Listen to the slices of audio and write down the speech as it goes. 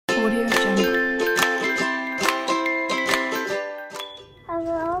Audio Jungle.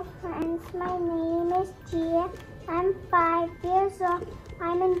 Hello friends, my name is Jiya. I'm 5 years old.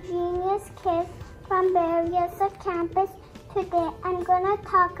 I'm a genius kid from Barrios campus. Today I'm gonna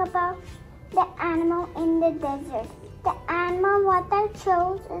talk about the animal in the desert. The animal what I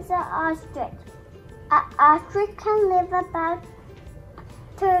chose is an ostrich. An ostrich can live about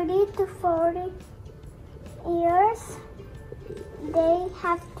 30 to 40 years. They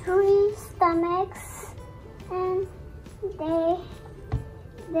have 3 stomachs and they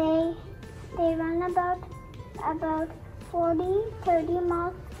run about 30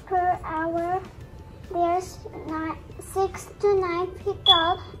 miles per hour. They're 6 to 9 feet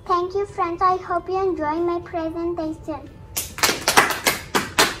tall. Thank you friends. I hope you enjoy my presentation.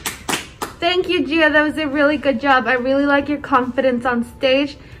 Thank you, Jiya. That was a really good job. I really like your confidence on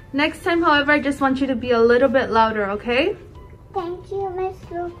stage. Next time, however, I just want you to be a little bit louder, okay? Thank you, Miss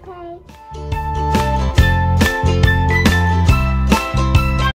Lupe.